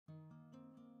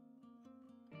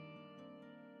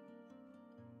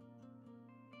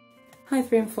Hi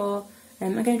 3 and 4,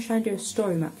 I'm going to try and do a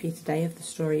story map for you today of the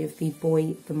story of the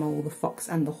boy, the mole, the fox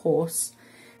and the horse.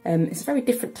 It's a very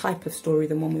different type of story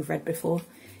than one we've read before.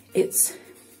 It's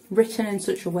written in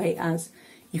such a way as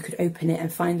you could open it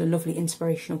and find a lovely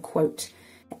inspirational quote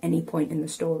at any point in the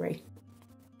story.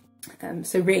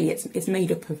 So really it's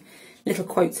made up of little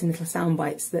quotes and little sound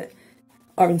bites that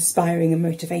are inspiring and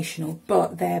motivational,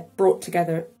 but they're brought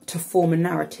together to form a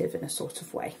narrative in a sort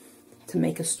of way, to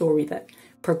make a story that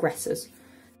progresses.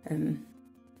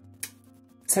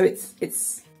 So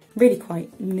it's really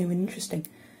quite new and interesting,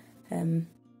 and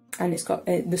it's got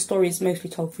the story is mostly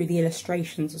told through the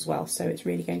illustrations as well, so it's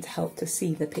really going to help to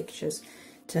see the pictures,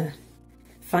 to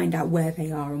find out where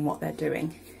they are and what they're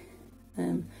doing.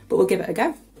 But we'll give it a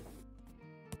go.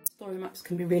 Story maps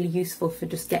can be really useful for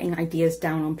just getting ideas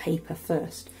down on paper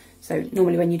first. So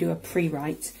normally when you do a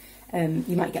pre-write,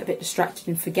 you might get a bit distracted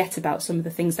and forget about some of the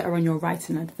things that are on your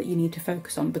writing ad that you need to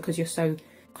focus on because you're so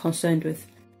concerned with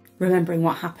remembering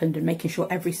what happened and making sure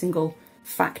every single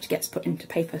fact gets put into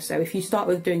paper. So if you start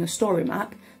with doing a story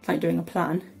map, it's like doing a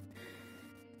plan,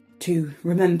 to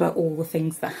remember all the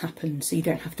things that happened so you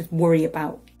don't have to worry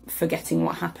about forgetting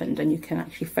what happened, and you can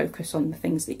actually focus on the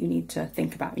things that you need to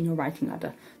think about in your writing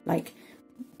ladder, like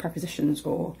prepositions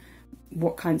or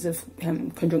what kinds of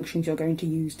conjunctions you're going to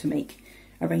use to make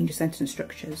a range of sentence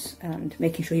structures, and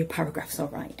making sure your paragraphs are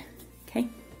right. Okay.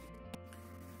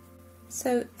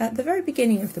 So at the very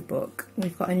beginning of the book,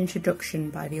 we've got an introduction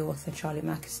by the author Charlie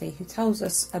Mackesy, who tells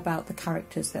us about the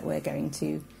characters that we're going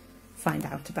to find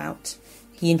out about.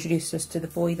 He introduces us to the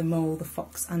boy, the mole, the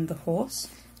fox and the horse,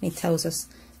 and he tells us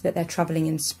that they're travelling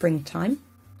in springtime.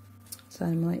 So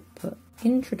I might put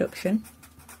introduction.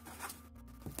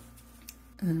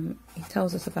 He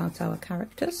tells us about our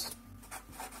characters.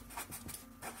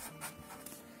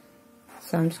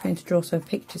 So I'm just going to draw some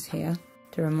pictures here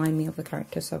to remind me of the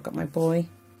characters. So I've got my boy,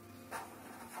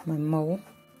 my mole,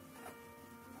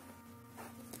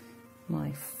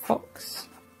 my fox,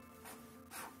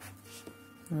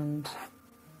 and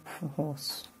a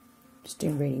horse. Just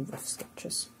doing really rough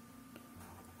sketches.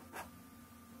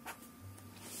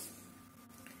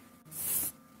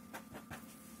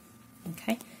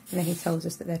 Okay, and then he tells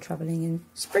us that they're travelling in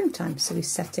springtime, so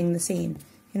he's setting the scene.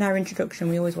 In our introduction,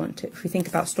 we always want to, if we think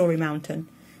about Story Mountain,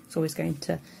 it's always going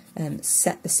to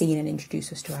set the scene and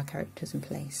introduce us to our characters and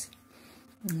place.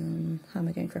 How am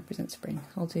I going to represent spring?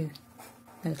 I'll do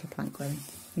a little plant growing,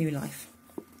 new life.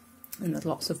 And there's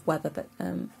lots of weather that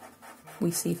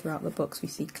we see throughout the books. We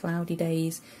see cloudy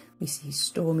days, we see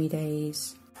stormy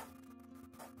days,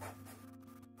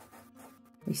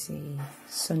 we see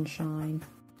sunshine,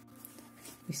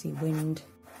 we see wind.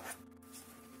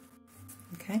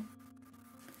 Okay.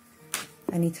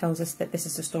 And he tells us that this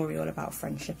is a story all about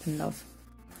friendship and love.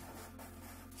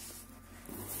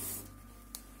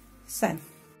 So,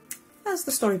 as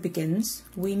the story begins,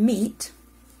 we meet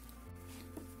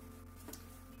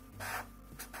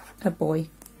a boy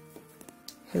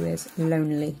who is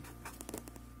lonely.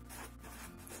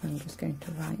 So I'm just going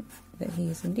to write that he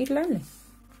is indeed lonely.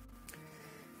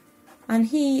 And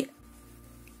he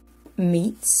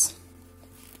meets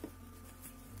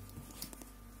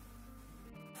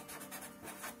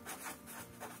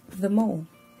the mole.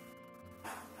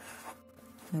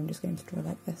 I'm just going to draw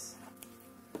like this.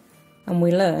 And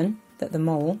we learn that the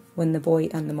mole, when the boy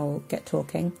and the mole get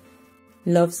talking,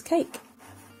 loves cake.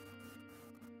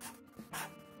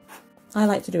 I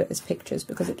like to do it as pictures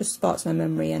because it just sparks my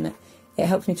memory, and it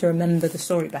helps me to remember the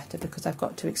story better because I've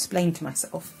got to explain to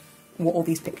myself what all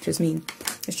these pictures mean.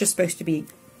 It's just supposed to be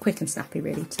quick and snappy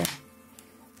really to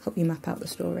help you map out the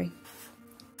story.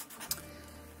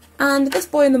 And this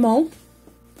boy and the mole,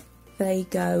 they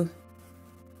go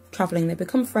travelling, they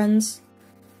become friends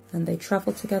and they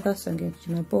travel together. So I'm going to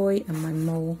do my boy and my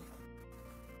mole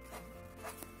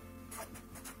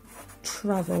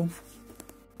travel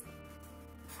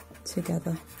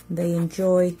together. They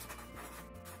enjoy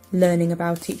learning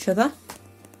about each other,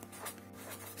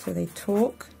 so they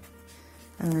talk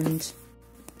and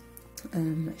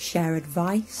share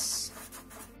advice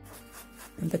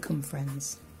and become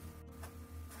friends.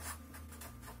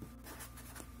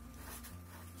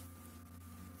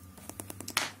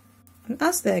 And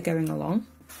as they're going along,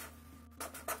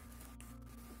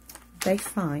 they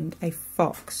find a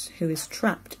fox who is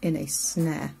trapped in a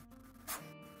snare.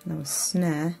 Now, a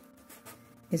snare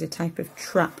is a type of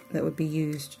trap that would be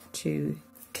used to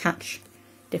catch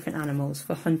different animals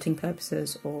for hunting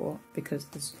purposes, or because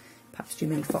there's perhaps too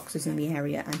many foxes in the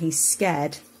area, and he's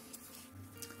scared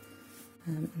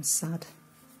and sad.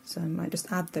 So I might just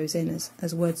add those in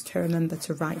as words to remember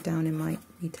to write down in my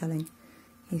retelling.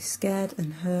 He's scared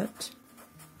and hurt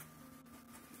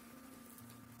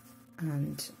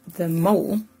And the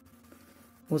mole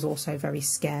was also very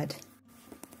scared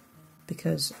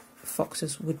because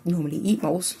foxes would normally eat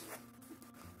moles.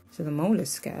 So the mole is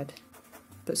scared,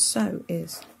 but so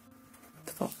is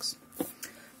the fox.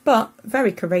 But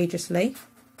very courageously,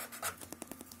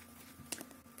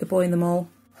 the boy and the mole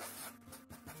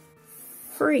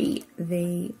free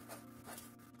the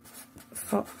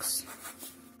fox,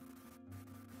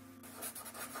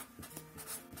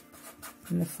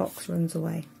 and the fox runs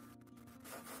away.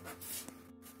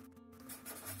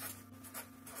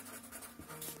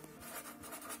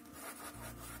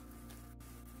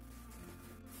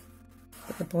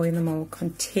 But the boy and the mole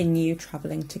continue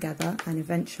travelling together, and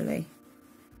eventually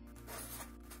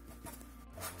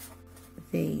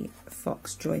the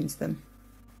fox joins them.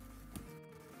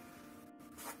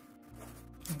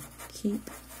 And keep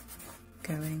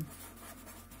going,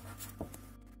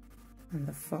 and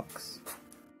the fox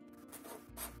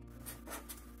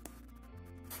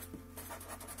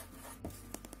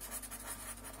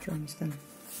joins them.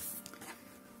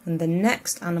 And the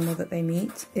next animal that they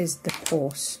meet is the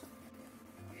horse,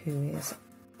 who is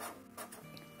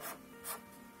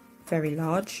very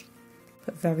large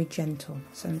but very gentle.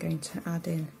 So I'm going to add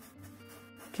in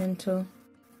gentle.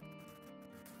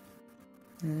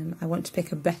 I want to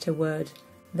pick a better word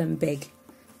than big.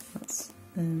 That's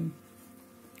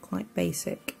quite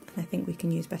basic. I think we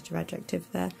can use better adjective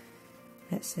there.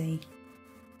 Let's say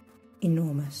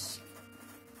enormous.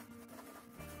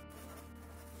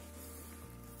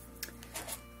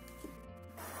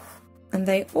 And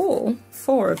they all,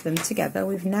 4 of them together,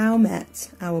 we've now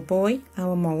met our boy,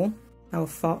 our mole, our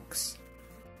fox,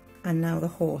 and now the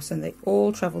horse, and they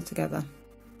all travel together.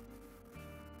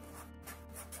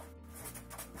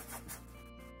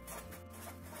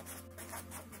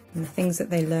 And the things that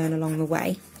they learn along the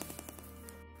way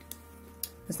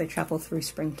as they travel through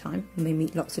springtime, and they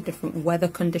meet lots of different weather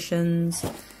conditions.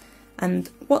 And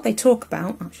what they talk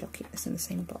about, actually I'll keep this in the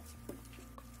same box,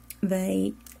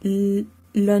 they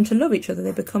learn to love each other,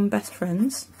 they become best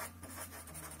friends.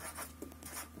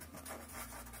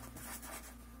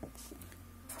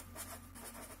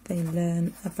 They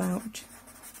learn about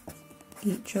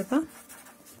each other.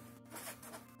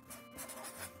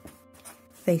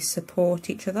 They support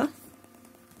each other.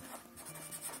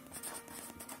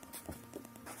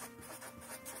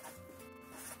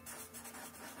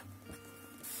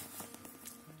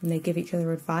 And they give each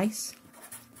other advice.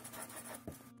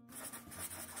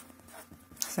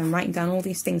 So I'm writing down all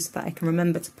these things so that I can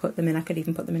remember to put them in. I could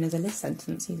even put them in as a list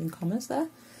sentence using commas there,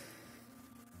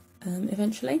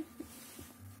 eventually.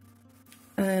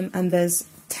 And there's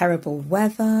terrible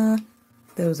weather.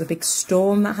 There was a big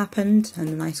storm that happened, and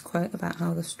a nice quote about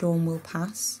how the storm will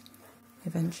pass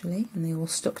eventually, and they all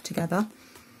stuck together.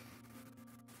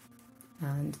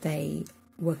 And they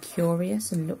were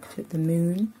curious and looked at the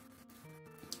moon,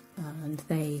 and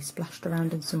they splashed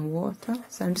around in some water.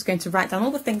 So I'm just going to write down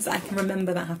all the things that I can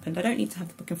remember that happened. I don't need to have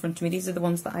the book in front of me. These are the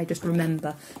ones that I just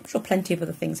remember. I'm sure plenty of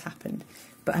other things happened,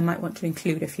 but I might want to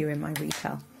include a few in my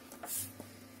retell.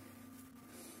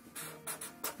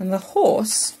 And the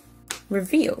horse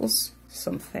reveals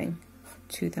something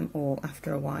to them all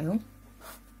after a while.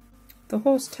 The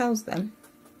horse tells them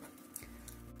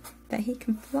that he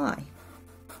can fly,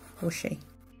 or she.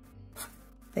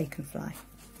 They can fly.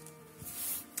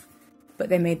 But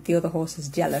they made the other horses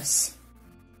jealous.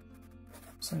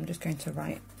 So I'm just going to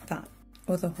write that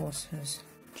other horses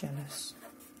jealous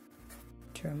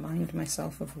to remind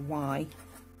myself of why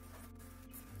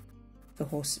the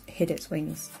horse hid its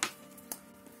wings.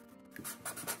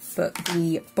 But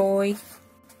the boy,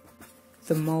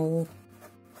 the mole,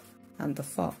 and the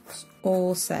fox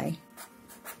all say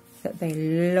that they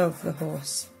love the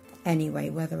horse anyway,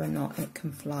 whether or not it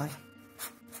can fly.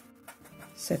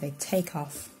 So they take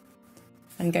off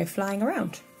and go flying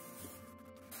around,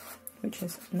 which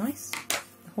is nice.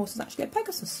 The horse is actually a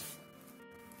Pegasus.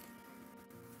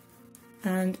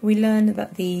 And we learn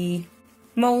that the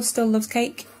mole still loves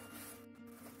cake.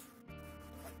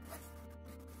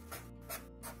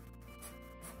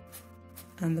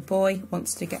 And the boy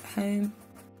wants to get home.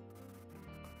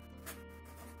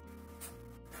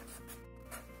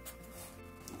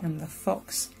 And the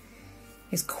fox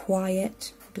is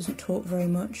quiet, doesn't talk very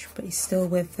much, but he's still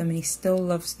with them and he still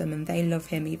loves them, and they love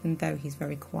him even though he's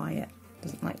very quiet.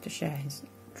 Doesn't like to share his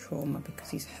trauma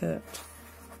because he's hurt.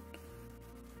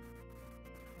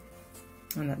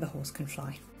 And that the horse can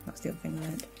fly. That's the other thing I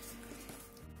learned.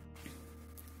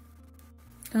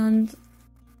 And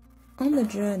on the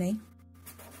journey,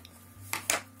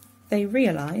 they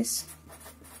realise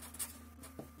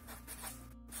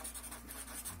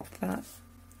that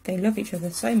they love each other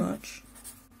so much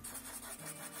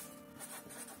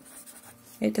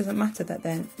it doesn't matter that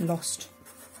they're lost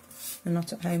and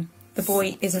not at home. The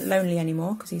boy isn't lonely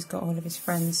anymore because he's got all of his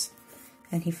friends,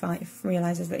 and he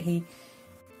realises that he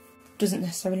doesn't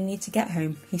necessarily need to get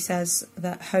home. He says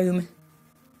that home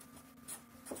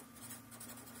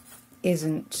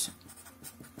isn't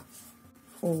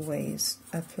always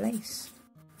a place,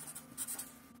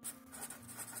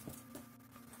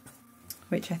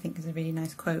 which I think is a really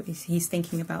nice quote. He's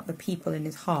thinking about the people in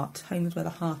his heart. Home is where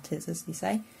the heart is, as you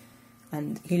say,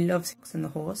 and he loves Fox and the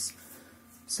horse.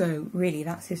 So really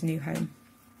that's his new home.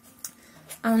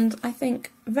 And I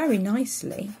think very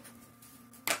nicely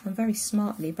and very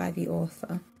smartly by the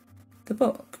author, the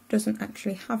book doesn't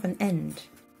actually have an end.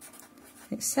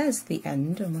 It says the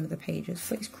end on one of the pages,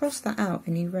 but he's crossed that out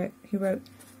and he wrote,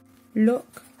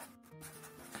 "Look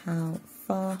how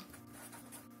far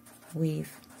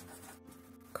we've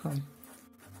come."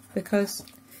 Because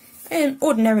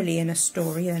ordinarily in a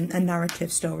story, a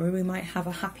narrative story, we might have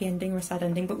a happy ending or a sad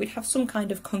ending, but we'd have some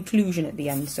kind of conclusion at the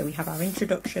end. So we have our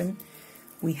introduction,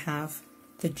 we have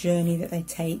the journey that they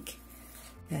take.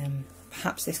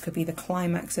 Perhaps this could be the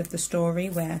climax of the story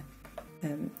where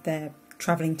they're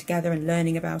travelling together and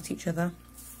learning about each other.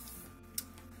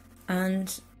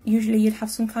 And usually you'd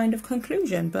have some kind of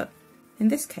conclusion, but in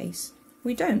this case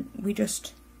we don't. We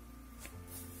just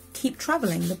keep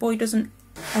travelling. The boy doesn't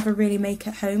ever really make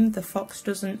it home. The fox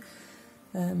doesn't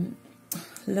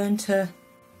learn to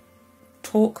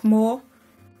talk more.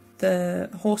 The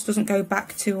horse doesn't go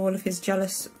back to all of his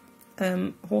jealous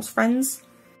horse friends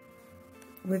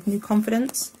with new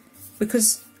confidence,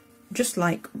 because just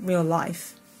like real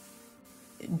life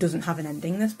doesn't have an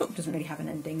ending, this book doesn't really have an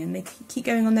ending, and they keep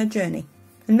going on their journey.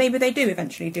 And maybe they do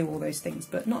eventually do all those things,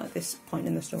 but not at this point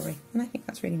in the story, and I think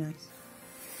that's really nice.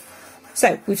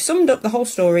 So we've summed up the whole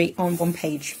story on one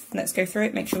page. Let's go through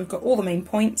it, make sure we've got all the main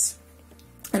points,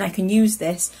 and I can use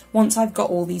this once I've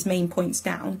got all these main points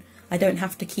down. I don't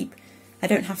have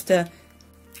to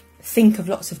think of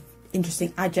lots of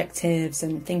interesting adjectives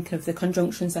and think of the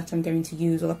conjunctions that I'm going to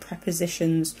use, or the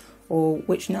prepositions, or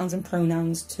which nouns and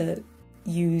pronouns to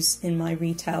use in my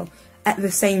retell at the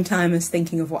same time as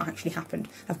thinking of what actually happened.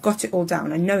 I've got it all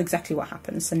down. I know exactly what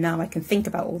happens, so now I can think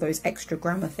about all those extra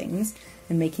grammar things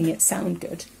and making it sound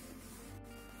good,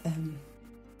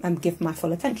 and give my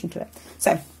full attention to it.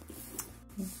 So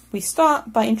we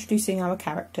start by introducing our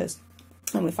characters,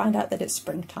 and we find out that it's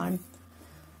springtime.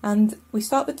 And we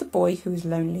start with the boy who is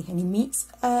lonely, and he meets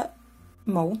a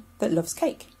mole that loves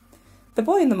cake. The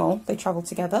boy and the mole, they travel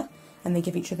together and they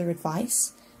give each other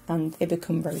advice, and they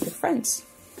become very good friends.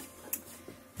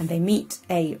 And they meet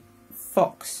a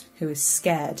fox who is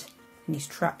scared, and he's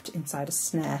trapped inside a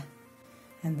snare.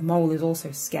 And the mole is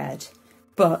also scared,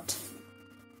 but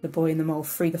the boy and the mole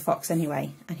free the fox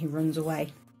anyway, and he runs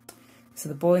away. So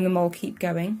the boy and the mole keep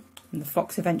going, and the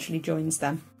fox eventually joins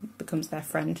them, becomes their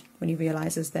friend when he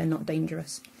realises they're not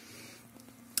dangerous.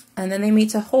 And then they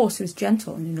meet a horse who's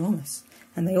gentle and enormous,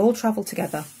 and they all travel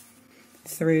together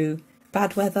through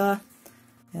bad weather,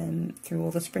 through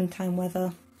all the springtime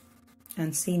weather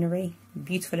and scenery,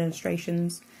 beautiful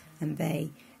illustrations, and they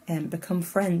become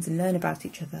friends and learn about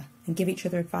each other and give each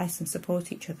other advice and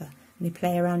support each other. And they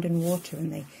play around in water,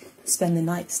 and they spend the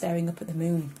night staring up at the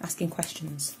moon, asking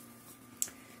questions.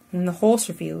 And the horse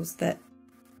reveals that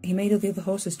he made all the other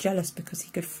horses jealous because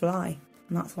he could fly,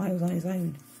 and that's why he was on his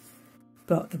own.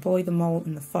 But the boy, the mole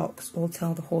and the fox all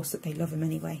tell the horse that they love him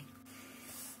anyway.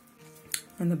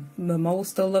 And the mole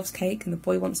still loves cake, and the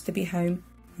boy wants to be home,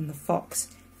 and the fox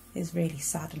is really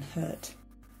sad and hurt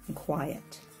and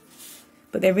quiet.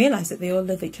 But they realise that they all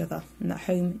love each other, and that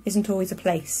home isn't always a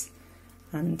place,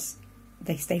 and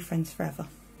they stay friends forever.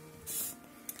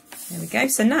 There we go.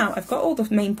 So now I've got all the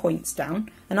main points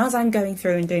down, and as I'm going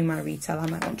through and doing my retell, I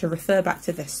might want to refer back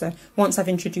to this. So once I've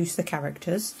introduced the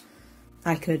characters,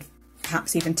 I could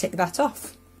perhaps even tick that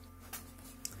off.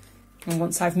 And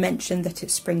once I've mentioned that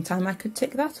it's springtime, I could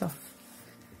tick that off.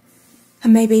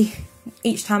 And maybe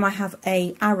each time I have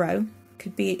an arrow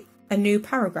could be a new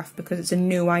paragraph, because it's a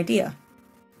new idea.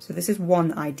 So this is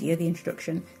one idea, the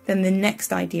introduction. Then the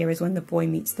next idea is when the boy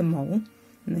meets the mole,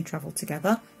 and they travel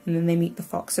together, and then they meet the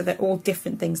fox. So they're all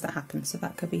different things that happen. So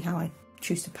that could be how I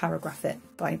choose to paragraph it,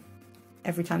 by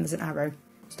every time there's an arrow,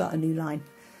 start a new line.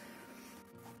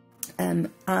 And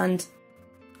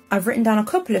I've written down a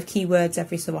couple of keywords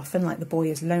every so often, like the boy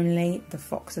is lonely, the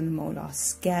fox and the mole are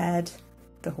scared,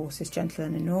 the horse is gentle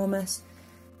and enormous.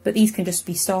 But these can just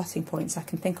be starting points. I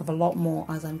can think of a lot more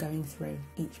as I'm going through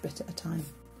each bit at a time.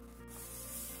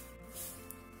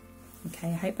 Okay,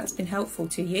 I hope that's been helpful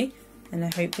to you, and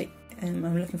I hope that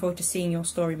I'm looking forward to seeing your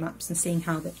story maps and seeing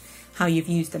how you've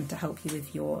used them to help you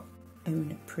with your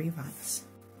own pre-writes.